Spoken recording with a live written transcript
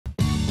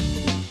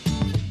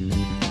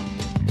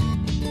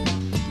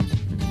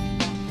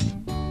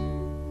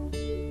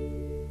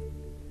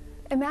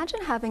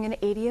Imagine having an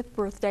 80th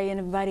birthday and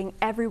inviting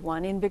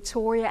everyone in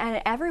Victoria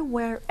and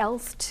everywhere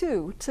else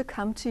too to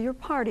come to your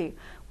party.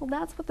 Well,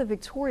 that's what the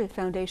Victoria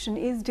Foundation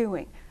is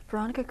doing.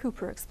 Veronica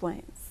Cooper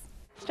explains.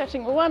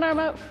 Stretching one arm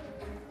out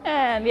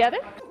and the other.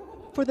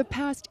 For the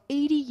past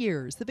 80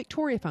 years, the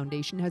Victoria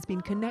Foundation has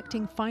been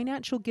connecting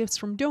financial gifts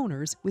from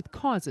donors with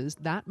causes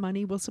that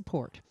money will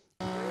support.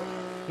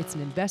 It's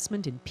an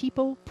investment in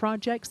people,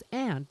 projects,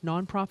 and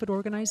nonprofit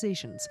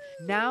organizations.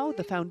 Now,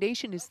 the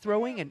foundation is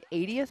throwing an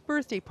 80th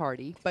birthday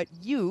party, but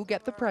you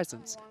get the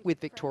presents with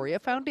Victoria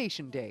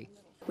Foundation Day.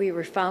 We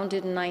were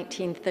founded in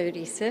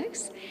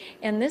 1936,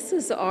 and this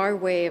is our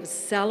way of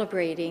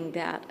celebrating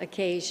that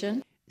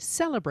occasion.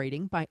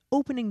 Celebrating by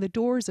opening the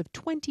doors of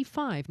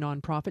 25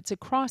 nonprofits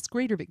across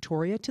Greater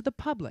Victoria to the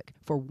public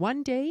for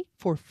one day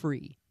for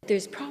free.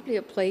 There's probably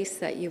a place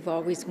that you've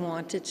always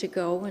wanted to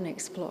go and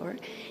explore.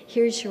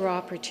 Here's your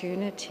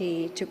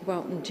opportunity to go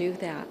out and do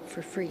that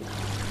for free.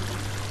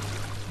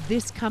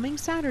 This coming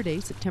Saturday,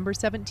 September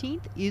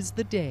 17th, is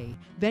the day.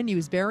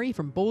 Venues vary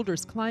from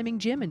Boulder's Climbing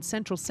Gym in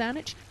Central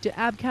Saanich to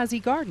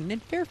Abkhazi Garden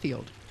in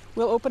Fairfield.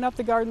 We'll open up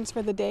the gardens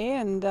for the day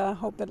and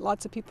hope that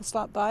lots of people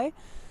stop by.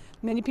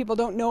 Many people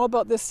don't know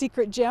about this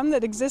secret gem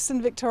that exists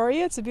in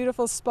Victoria. It's a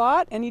beautiful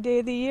spot any day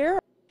of the year.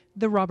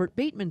 The Robert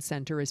Bateman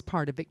Centre is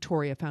part of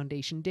Victoria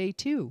Foundation Day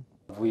too.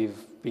 We've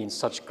been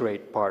such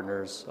great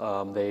partners.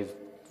 They've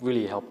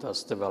really helped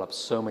us develop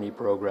so many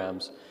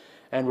programs,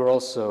 and we're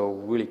also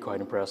really quite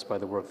impressed by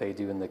the work they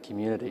do in the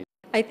community.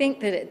 I think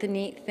that the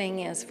neat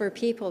thing is for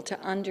people to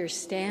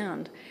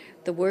understand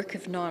the work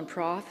of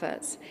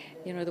nonprofits,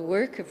 you know, the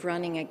work of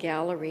running a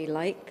gallery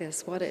like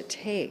this, what it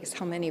takes,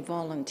 how many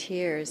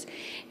volunteers,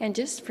 and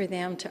just for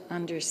them to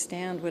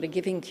understand what a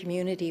giving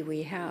community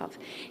we have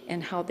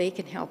and how they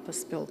can help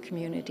us build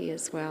community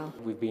as well.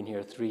 We've been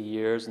here 3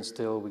 years and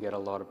still we get a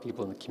lot of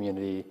people in the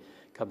community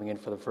coming in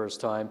for the first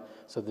time,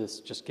 so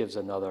this just gives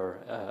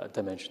another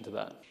dimension to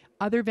that.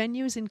 Other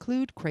venues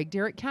include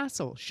Craigdarroch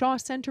Castle, Shaw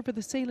Centre for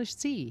the Salish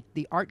Sea,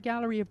 the Art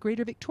Gallery of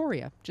Greater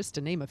Victoria, just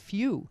to name a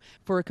few.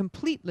 For a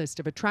complete list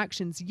of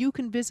attractions you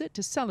can visit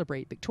to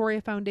celebrate Victoria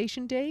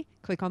Foundation Day,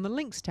 click on the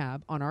Links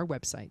tab on our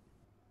website.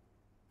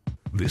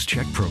 This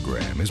Check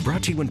program is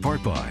brought to you in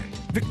part by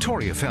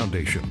Victoria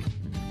Foundation,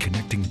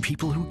 connecting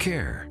people who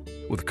care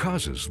with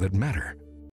causes that matter.